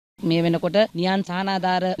මේ වෙනකොට නියන්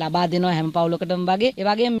සහනාධාර ලබා දෙනවා හැම පවුලකටම වගේ. ඒ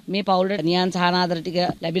වගේම මේ පවුලට නියන් සහනාධාර ටික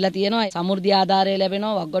ලැබිලා තියෙනවා. සමෘද්ධි ආධාරය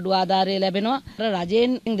ලැබෙනවා, වග්ගඩු ආධාරය ලැබෙනවා.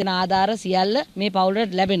 රජයෙන් දෙන ආධාර සියල්ල මේ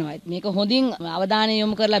පවුලට ලැබෙනවා. මේක හොඳින් අවධානය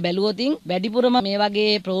යොමු කරලා බැලුවොත් වැඩිපුරම මේ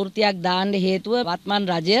වගේ ප්‍රවෘත්තියක් දාන්න හේතුව වත්මන්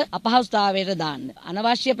රජය අපහසුතාවයට දාන්න.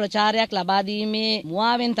 අනවශ්‍ය ප්‍රචාරයක් ලබා දීමේ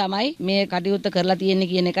මුවාවෙන් තමයි මේ කටයුත්ත කරලා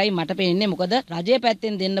තියෙන්නේ කියන එකයි මට පේන්නේ. මොකද රජයේ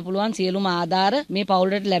පැත්තෙන් දෙන්න පුළුවන් සියලුම ආධාර මේ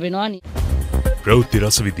පවුලට ලැබෙනවා. ප්‍රවෘත්ති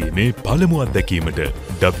රසවිදීමේ පළමු අත්දැකීමට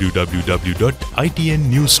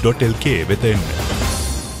www.itnnews.lk වෙත එන්න.